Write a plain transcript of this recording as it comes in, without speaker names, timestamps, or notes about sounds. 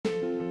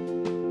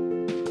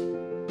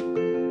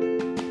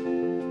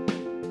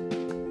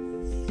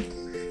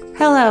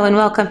Hello and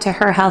welcome to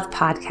Her Health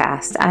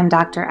Podcast. I'm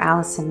Dr.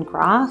 Allison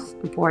Groff,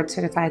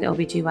 board-certified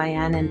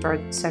ObGyn and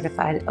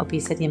board-certified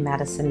obesity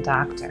medicine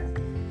doctor.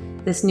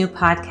 This new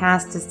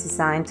podcast is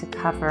designed to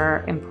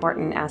cover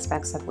important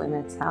aspects of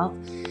women's health.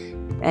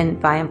 And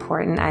by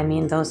important, I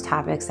mean those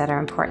topics that are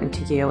important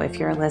to you. If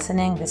you're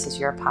listening, this is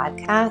your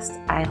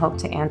podcast. I hope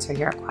to answer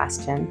your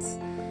questions.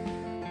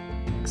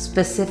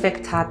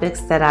 Specific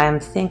topics that I'm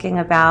thinking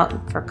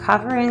about for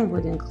covering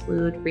would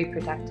include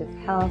reproductive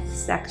health,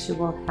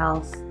 sexual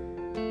health,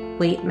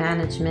 weight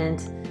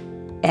management,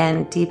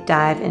 and deep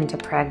dive into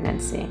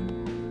pregnancy.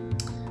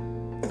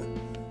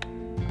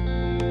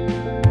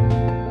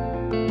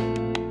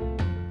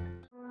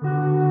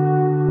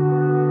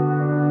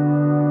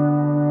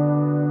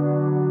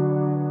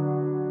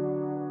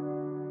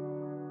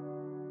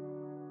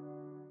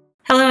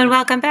 Hello and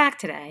welcome back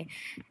today.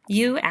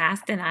 You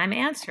asked and I'm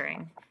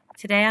answering.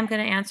 Today I'm going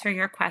to answer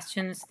your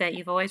questions that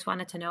you've always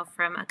wanted to know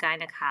from a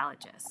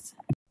gynecologist.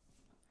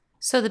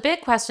 So the big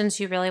questions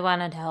you really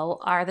want to know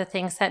are the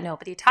things that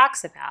nobody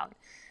talks about.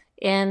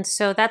 And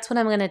so that's what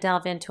I'm going to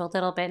delve into a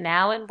little bit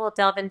now, and we'll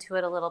delve into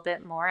it a little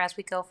bit more as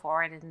we go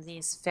forward in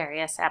these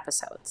various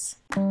episodes.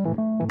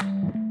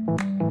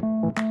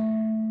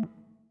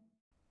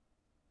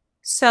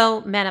 So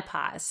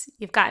menopause.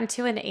 You've gotten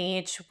to an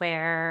age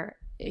where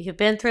you've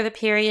been through the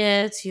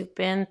periods, you've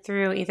been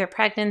through either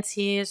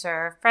pregnancies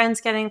or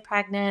friends getting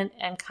pregnant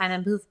and kind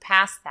of moved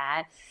past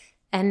that.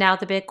 And now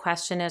the big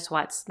question is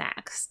what's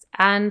next?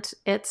 And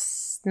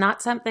it's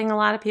not something a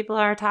lot of people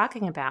are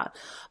talking about.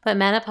 But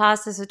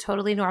menopause is a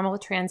totally normal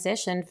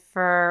transition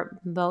for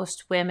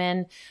most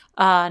women,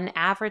 on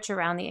average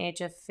around the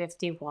age of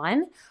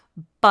 51.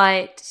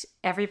 But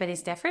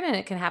everybody's different, and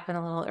it can happen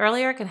a little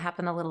earlier, it can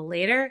happen a little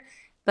later.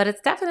 But it's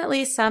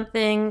definitely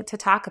something to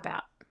talk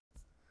about.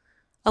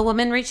 A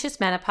woman reaches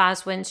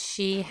menopause when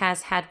she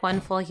has had one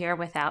full year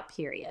without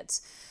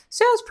periods.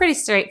 So it's a pretty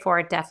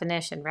straightforward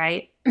definition,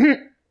 right?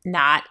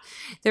 Not.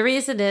 The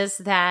reason is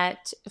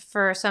that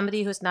for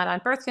somebody who's not on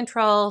birth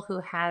control,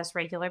 who has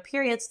regular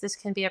periods, this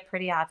can be a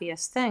pretty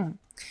obvious thing.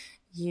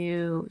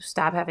 You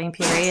stop having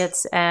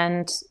periods,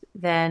 and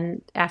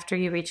then after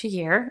you reach a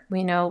year,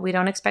 we know we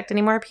don't expect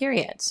any more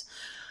periods.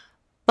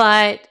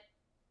 But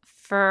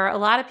for a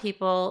lot of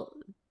people,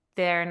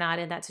 they're not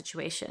in that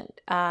situation.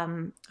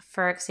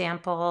 For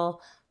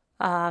example,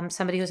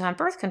 somebody who's on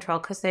birth control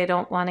because they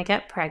don't want to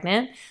get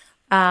pregnant,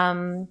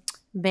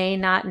 may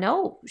not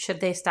know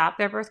should they stop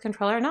their birth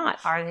control or not.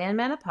 Are they in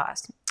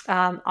menopause?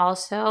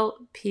 Also,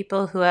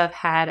 people who have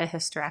had a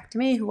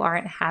hysterectomy who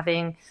aren't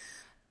having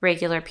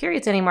regular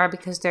periods anymore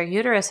because their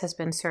uterus has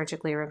been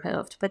surgically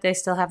removed, but they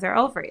still have their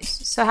ovaries.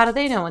 So how do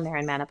they know when they're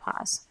in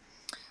menopause?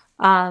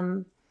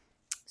 There's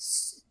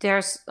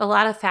a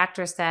lot of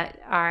factors that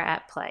are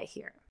at play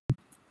here.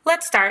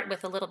 Let's start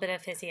with a little bit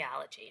of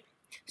physiology.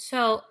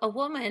 So a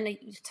woman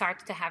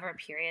starts to have her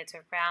periods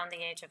around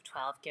the age of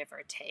 12, give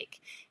or take.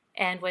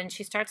 And when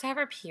she starts to have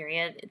her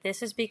period,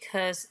 this is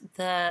because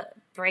the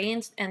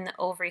brain and the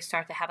ovary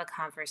start to have a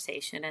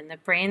conversation, and the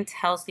brain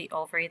tells the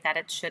ovary that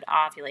it should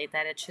ovulate,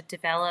 that it should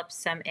develop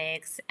some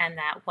eggs, and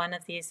that one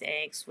of these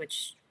eggs,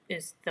 which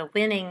is the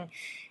winning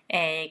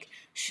egg,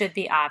 should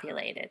be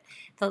ovulated.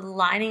 The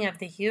lining of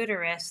the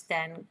uterus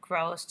then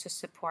grows to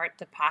support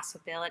the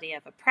possibility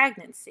of a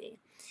pregnancy.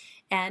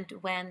 And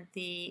when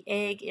the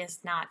egg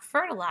is not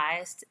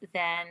fertilized,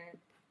 then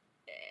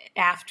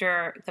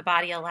after the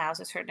body allows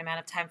a certain amount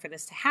of time for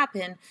this to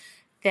happen,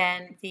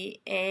 then the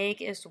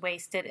egg is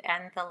wasted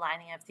and the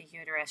lining of the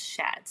uterus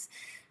sheds.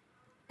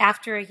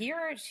 After a year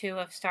or two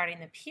of starting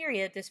the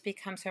period, this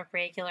becomes a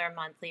regular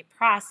monthly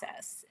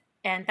process.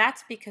 And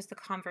that's because the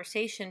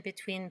conversation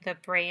between the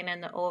brain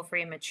and the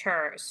ovary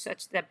matures,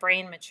 such that the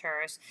brain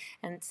matures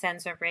and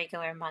sends a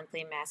regular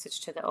monthly message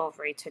to the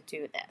ovary to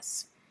do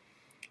this.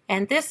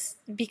 And this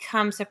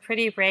becomes a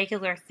pretty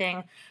regular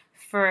thing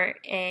for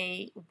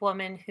a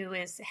woman who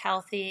is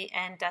healthy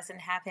and doesn't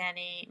have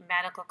any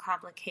medical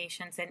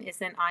complications and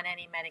isn't on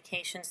any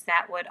medications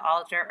that would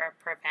alter or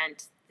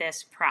prevent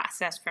this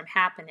process from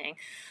happening.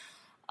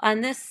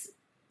 And this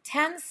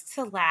tends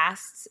to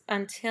last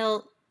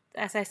until,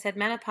 as I said,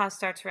 menopause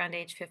starts around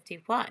age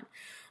 51.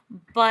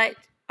 But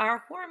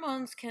our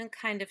hormones can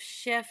kind of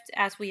shift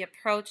as we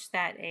approach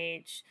that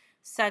age,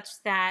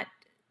 such that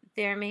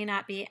there may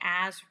not be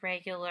as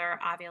regular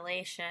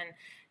ovulation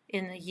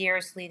in the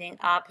years leading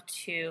up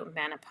to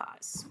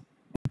menopause.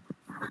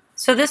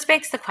 So this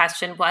begs the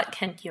question, what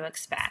can you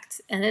expect?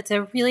 And it's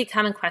a really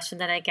common question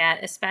that I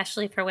get,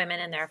 especially for women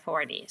in their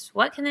 40s.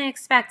 What can they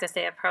expect as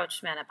they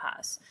approach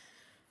menopause?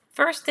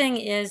 First thing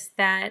is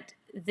that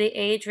the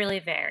age really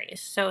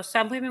varies. So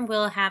some women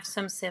will have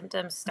some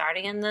symptoms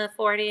starting in the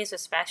 40s,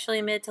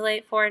 especially mid to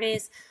late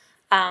 40s,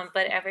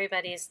 but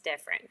everybody's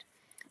different.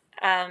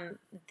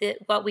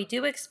 What we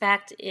do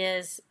expect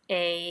is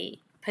a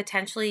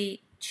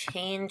potentially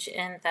change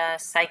in the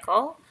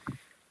cycle.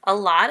 A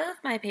lot of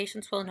my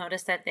patients will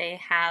notice that they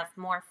have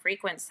more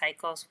frequent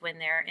cycles when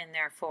they're in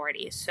their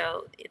 40s.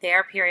 So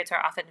their periods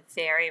are often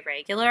very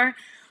regular,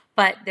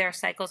 but their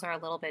cycles are a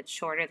little bit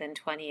shorter than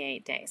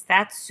 28 days.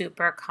 That's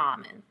super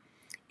common.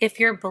 If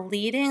you're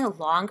bleeding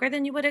longer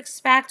than you would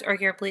expect, or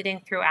you're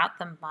bleeding throughout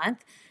the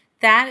month,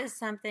 that is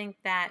something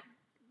that,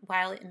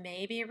 while it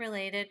may be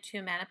related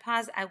to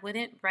menopause, I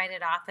wouldn't write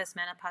it off as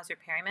menopause or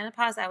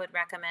perimenopause. I would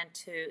recommend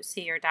to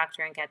see your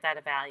doctor and get that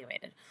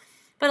evaluated.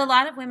 But a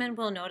lot of women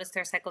will notice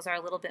their cycles are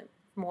a little bit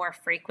more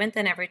frequent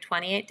than every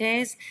 28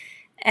 days.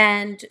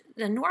 And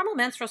the normal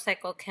menstrual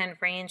cycle can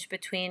range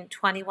between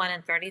 21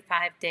 and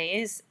 35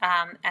 days,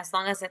 as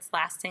long as it's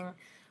lasting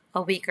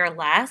a week or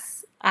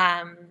less,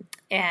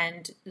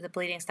 and the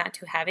bleeding's not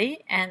too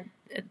heavy, and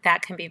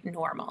that can be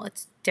normal.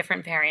 It's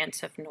different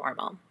variants of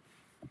normal.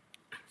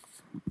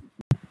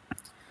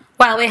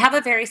 While we have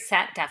a very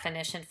set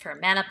definition for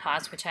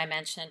menopause, which I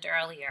mentioned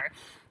earlier,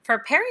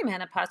 for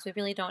perimenopause, we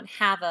really don't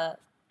have a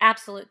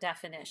absolute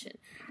definition.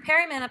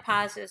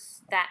 Perimenopause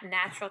is that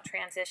natural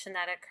transition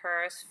that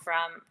occurs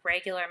from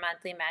regular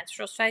monthly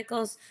menstrual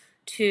cycles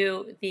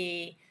to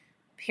the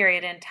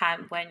period in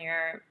time when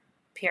your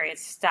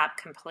periods stop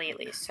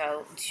completely,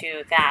 so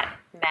to that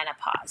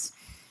menopause.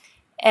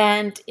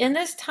 And in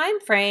this time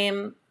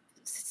frame,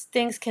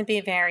 things can be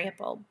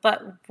variable,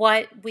 but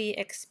what we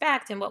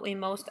expect and what we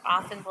most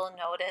often will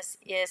notice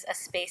is a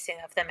spacing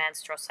of the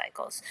menstrual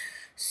cycles.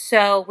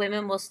 So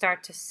women will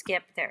start to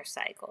skip their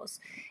cycles,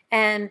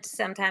 and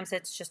sometimes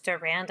it's just a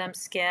random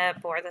skip,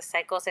 or the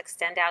cycles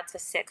extend out to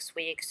 6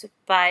 weeks,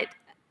 but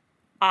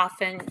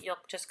often you'll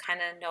just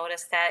kind of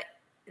notice that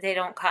they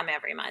don't come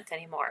every month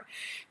anymore.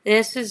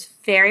 This is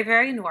very,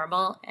 very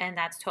normal, and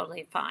that's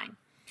totally fine.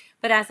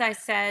 But as I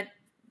said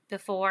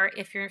before,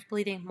 if you're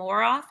bleeding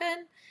more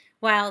often,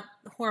 while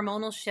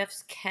hormonal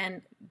shifts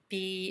can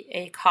be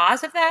a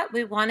cause of that,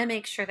 we want to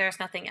make sure there's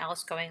nothing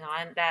else going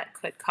on that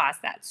could cause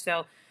that.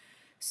 So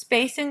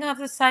spacing of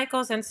the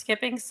cycles and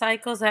skipping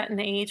cycles at an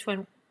age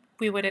when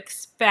we would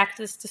expect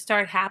this to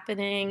start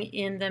happening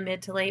in the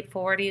mid to late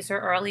 40s or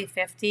early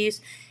 50s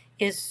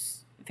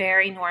is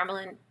very normal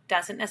and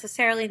doesn't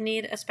necessarily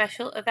need a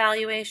special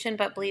evaluation,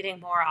 but bleeding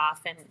more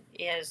often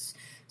is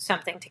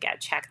something to get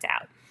checked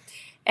out.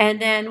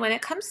 And then when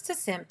it comes to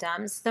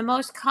symptoms, the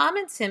most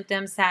common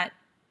symptoms that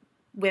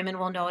women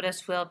will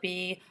notice will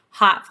be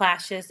hot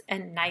flashes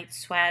and night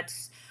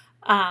sweats,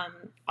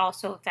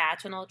 also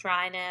vaginal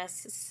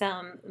dryness,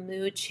 some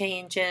mood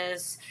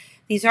changes.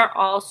 These are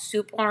all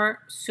super,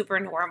 super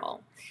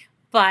normal.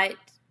 But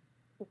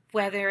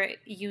whether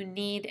you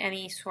need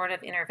any sort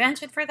of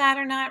intervention for that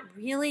or not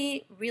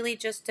really, really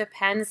just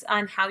depends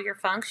on how you're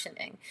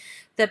functioning.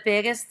 The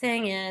biggest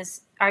thing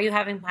is, are you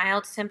having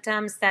mild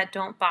symptoms that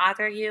don't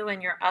bother you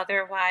and you're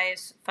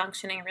otherwise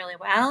functioning really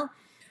well?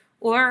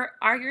 Or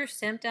are your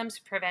symptoms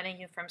preventing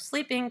you from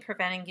sleeping,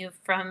 preventing you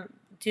from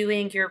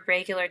doing your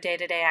regular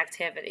day-to-day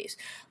activities?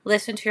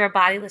 Listen to your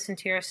body, listen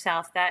to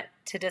yourself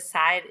to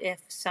decide if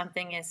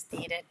something is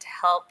needed to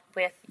help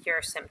with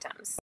your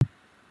symptoms.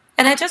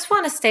 And I just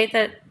want to state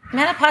that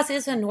menopause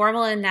is a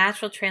normal and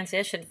natural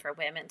transition for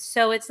women.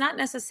 So it's not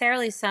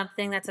necessarily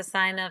something that's a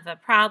sign of a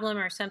problem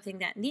or something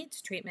that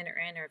needs treatment or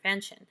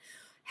intervention.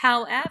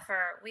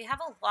 However, we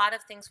have a lot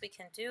of things we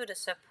can do to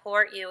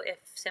support you if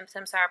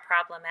symptoms are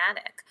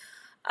problematic.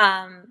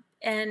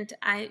 And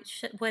I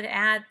would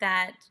add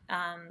that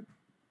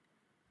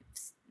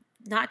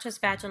not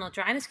just vaginal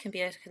dryness can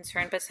be a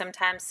concern, but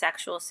sometimes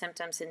sexual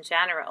symptoms in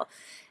general.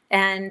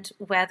 And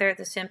whether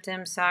the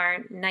symptoms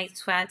are night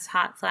sweats,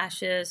 hot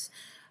flashes,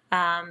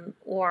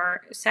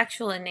 or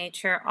sexual in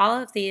nature,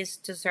 all of these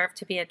deserve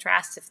to be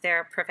addressed if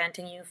they're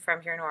preventing you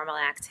from your normal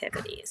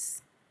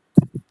activities.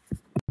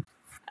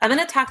 I'm going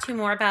to talk to you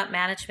more about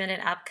management in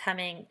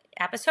upcoming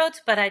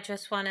episodes, but I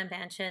just want to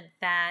mention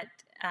that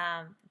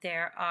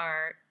there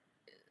are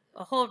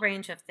a whole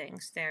range of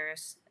things.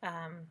 There's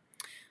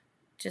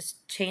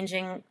just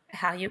changing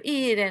how you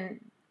eat and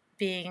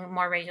being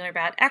more regular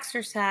about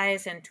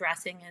exercise and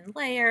dressing in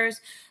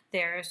layers.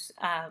 There's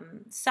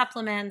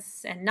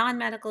supplements and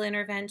non-medical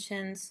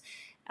interventions.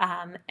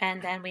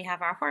 And then we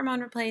have our hormone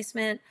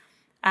replacement.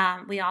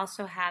 We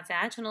also have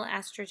vaginal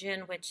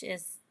estrogen, which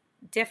is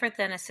different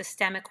than a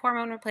systemic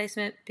hormone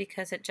replacement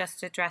because it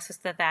just addresses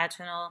the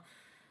vaginal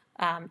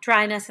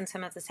dryness and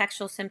some of the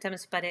sexual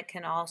symptoms, but it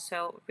can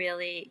also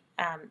really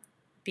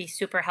be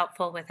super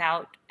helpful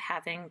without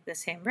having the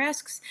same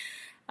risks.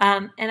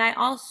 And I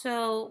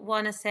also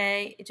want to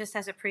say, just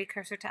as a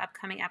precursor to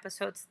upcoming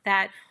episodes,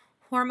 that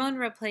hormone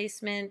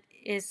replacement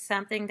is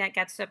something that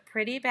gets a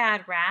pretty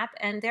bad rap.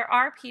 And there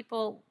are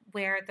people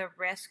where the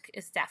risk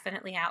is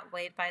definitely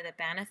outweighed by the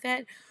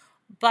benefit.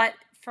 But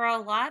for a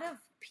lot of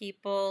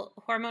people,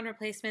 hormone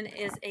replacement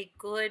is a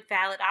good,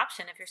 valid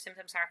option if your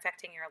symptoms are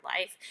affecting your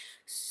life.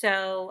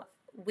 So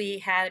we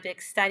had a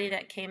big study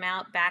that came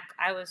out back.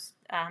 I was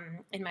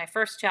in my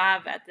first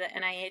job at the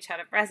NIH out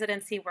of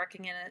residency,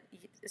 working in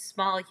a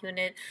small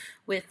unit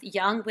with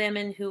young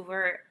women who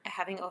were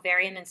having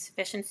ovarian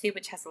insufficiency,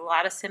 which has a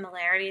lot of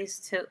similarities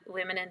to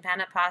women in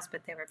menopause,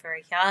 but they were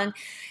very young.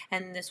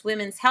 And this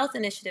Women's Health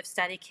Initiative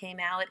study came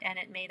out, and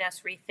it made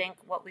us rethink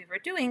what we were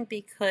doing,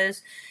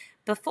 because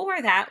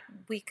before that,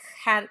 we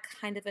had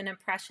kind of an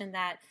impression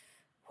that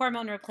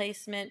hormone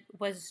replacement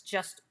was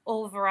just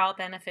overall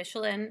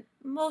beneficial and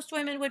most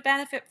women would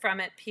benefit from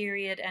it,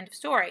 period, end of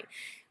story.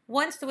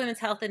 Once the Women's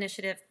Health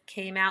Initiative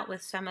came out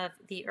with some of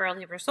the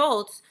early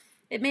results,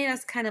 it made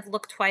us kind of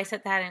look twice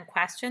at that and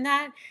question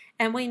that.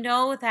 And we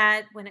know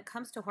that when it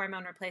comes to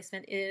hormone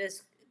replacement, it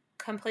is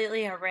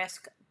completely a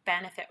risk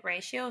benefit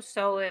ratio.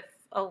 So if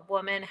a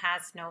woman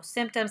has no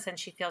symptoms and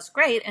she feels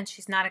great and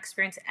she's not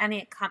experiencing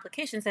any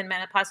complications and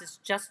menopause is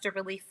just a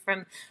relief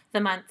from the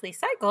monthly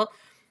cycle,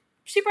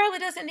 she probably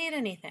doesn't need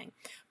anything.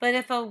 But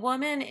if a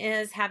woman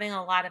is having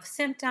a lot of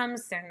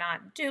symptoms, they're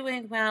not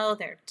doing well,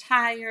 they're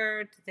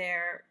tired,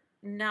 they're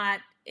not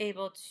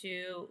able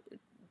to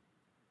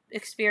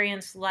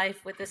experience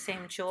life with the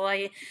same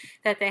joy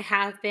that they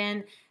have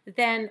been,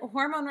 then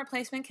hormone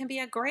replacement can be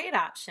a great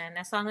option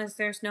as long as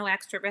there's no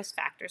extra risk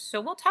factors.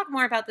 So we'll talk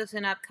more about this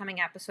in upcoming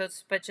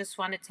episodes, but just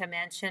wanted to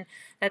mention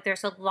that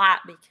there's a lot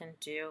we can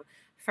do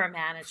for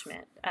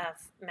management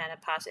of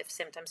menopause if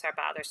symptoms are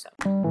bothersome.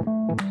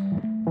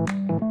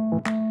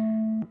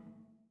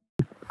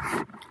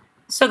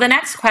 So the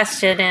next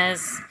question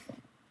is,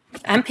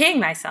 I'm peeing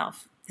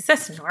myself. Is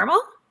this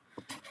normal?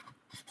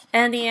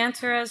 And the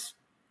answer is,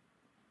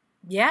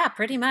 yeah,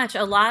 pretty much.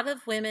 A lot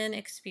of women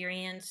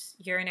experience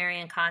urinary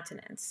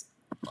incontinence.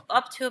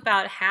 Up to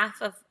about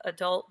half of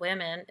adult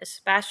women,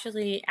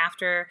 especially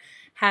after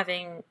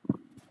having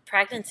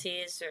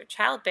pregnancies or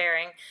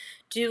childbearing,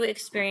 do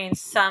experience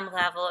some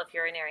level of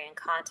urinary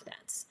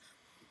incontinence.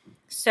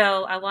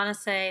 So I want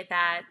to say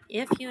that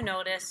if you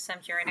notice some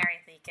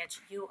urinary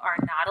leakage, you are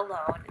not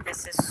alone.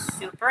 This is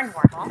super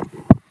normal,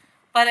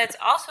 but it's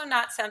also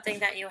not something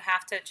that you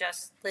have to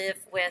just live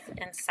with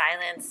in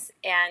silence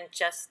and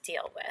just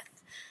deal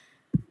with.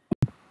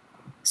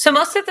 So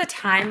most of the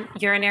time,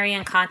 urinary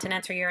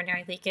incontinence or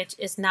urinary leakage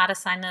is not a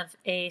sign of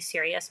a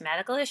serious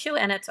medical issue,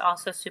 and it's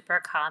also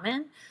super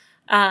common.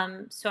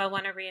 So I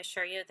want to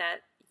reassure you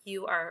that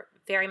you are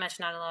very much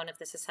not alone if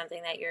this is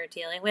something that you're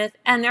dealing with.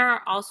 And there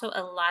are also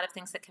a lot of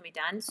things that can be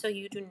done. So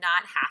you do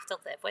not have to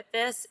live with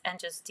this and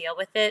just deal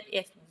with it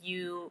if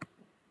you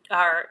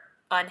are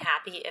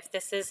unhappy, if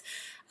this is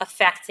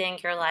affecting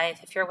your life,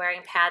 if you're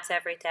wearing pads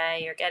every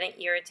day, you're getting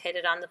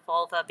irritated on the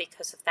vulva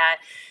because of that,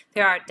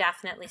 there are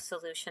definitely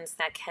solutions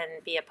that can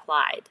be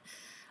applied.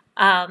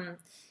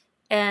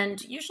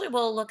 And usually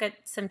we'll look at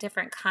some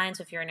different kinds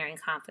of urinary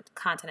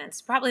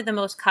incontinence. Probably the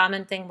most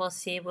common thing we'll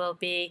see will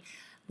be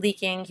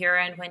leaking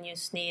urine when you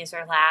sneeze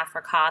or laugh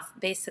or cough,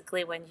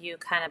 basically when you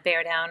kind of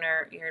bear down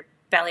or your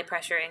belly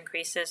pressure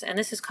increases. And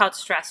this is called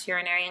stress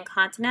urinary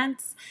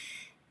incontinence.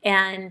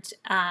 And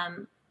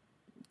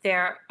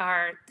there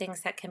are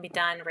things that can be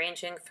done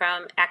ranging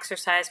from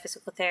exercise,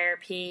 physical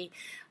therapy,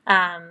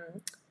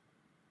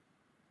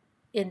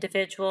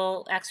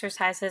 individual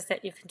exercises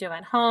that you can do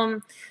at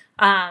home.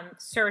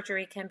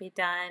 Surgery can be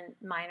done,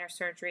 minor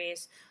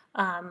surgeries,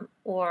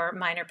 or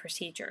minor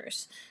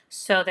procedures.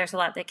 So there's a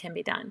lot that can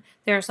be done.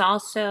 There's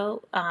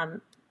also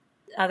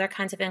other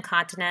kinds of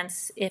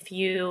incontinence. If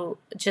you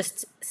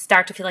just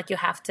start to feel like you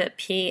have to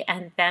pee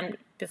and then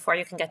before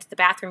you can get to the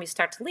bathroom, you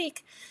start to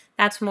leak,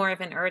 that's more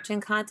of an urge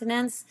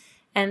incontinence.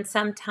 And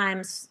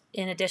sometimes,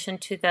 in addition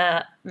to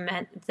the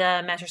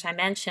measures I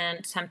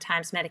mentioned,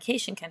 sometimes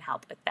medication can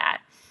help with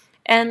that.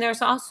 And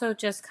there's also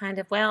just kind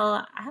of,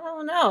 well, I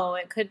don't know,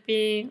 it could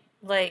be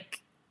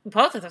like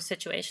both of those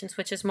situations,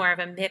 which is more of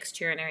a mixed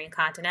urinary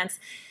incontinence.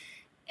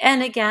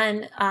 And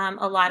again,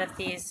 a lot of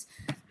these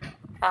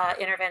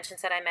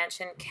interventions that I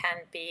mentioned can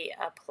be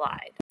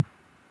applied.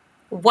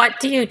 What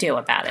do you do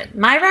about it?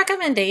 My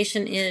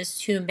recommendation is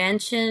to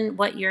mention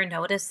what you're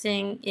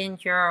noticing in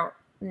your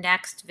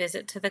next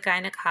visit to the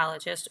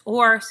gynecologist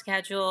or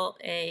schedule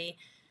a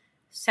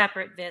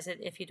separate visit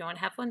if you don't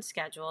have one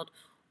scheduled,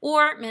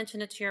 or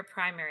mention it to your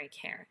primary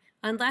care,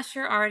 unless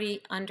you're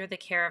already under the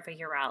care of a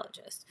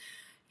urologist.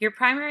 Your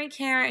primary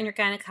care and your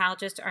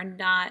gynecologist are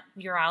not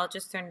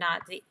urologists, they're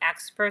not the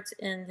experts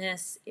in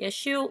this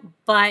issue,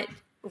 but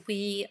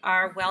we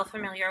are well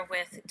familiar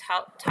with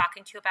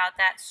talking to you about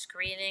that,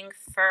 screening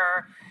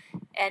for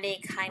any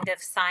kind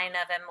of sign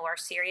of a more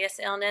serious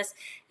illness,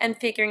 and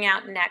figuring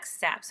out next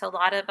steps. A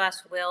lot of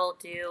us will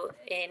do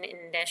an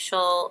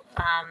initial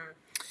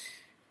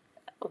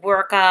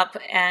workup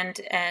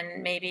and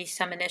maybe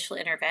some initial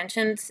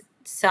interventions.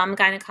 Some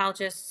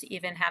gynecologists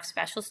even have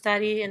special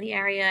study in the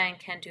area and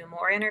can do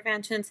more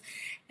interventions.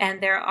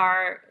 And there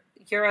are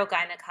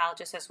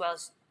urogynecologists as well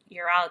as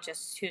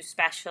urologists who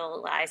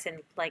specialize in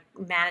like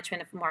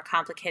management of more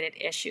complicated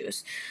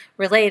issues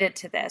related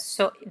to this.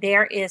 So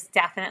there is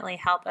definitely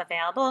help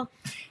available.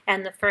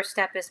 And the first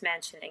step is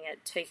mentioning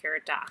it to your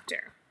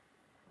doctor.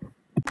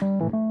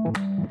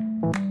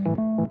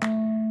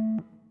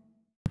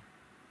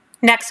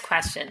 Next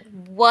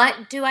question.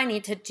 What do I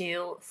need to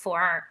do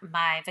for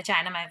my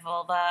vagina, my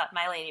vulva,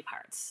 my lady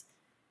parts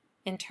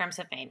in terms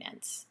of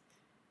maintenance?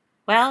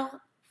 Well,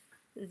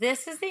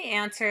 this is the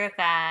answer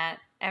that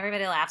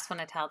everybody laughs when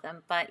I tell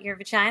them, but your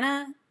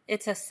vagina,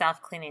 it's a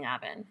self-cleaning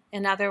oven.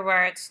 In other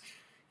words,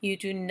 you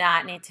do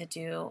not need to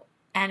do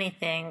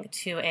anything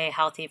to a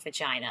healthy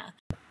vagina.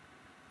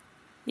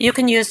 You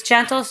can use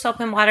gentle soap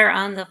and water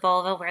on the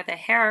vulva where the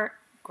hair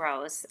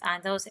grows,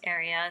 on those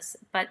areas,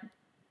 but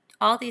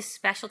all these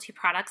specialty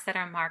products that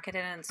are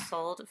marketed and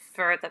sold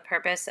for the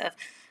purpose of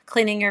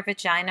cleaning your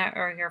vagina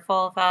or your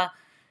vulva,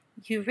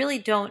 you really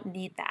don't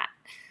need that.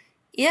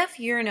 If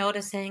you're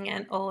noticing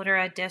an odor,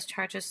 a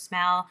discharge, a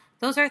smell,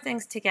 those are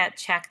things to get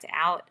checked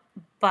out.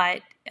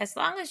 But as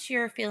long as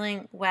you're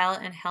feeling well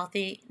and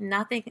healthy,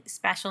 nothing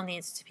special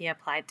needs to be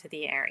applied to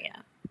the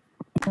area.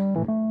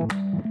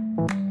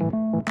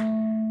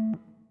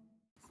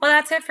 Well,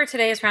 that's it for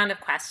today's round of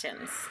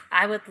questions.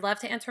 I would love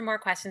to answer more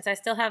questions. I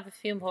still have a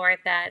few more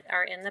that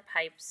are in the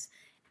pipes.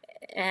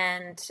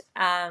 And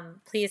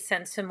please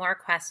send some more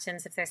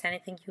questions if there's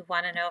anything you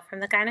want to know from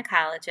the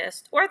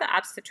gynecologist or the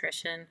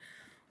obstetrician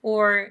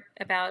or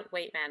about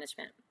weight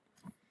management.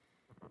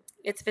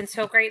 It's been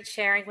so great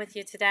sharing with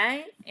you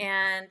today,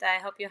 and I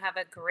hope you have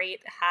a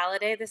great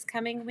holiday this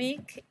coming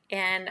week,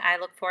 and I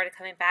look forward to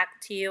coming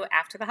back to you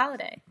after the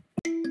holiday.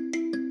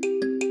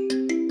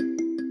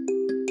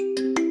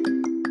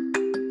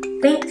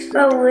 Thanks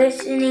for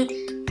listening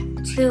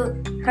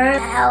to Her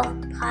Health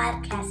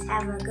Podcast.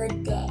 Have a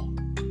good day.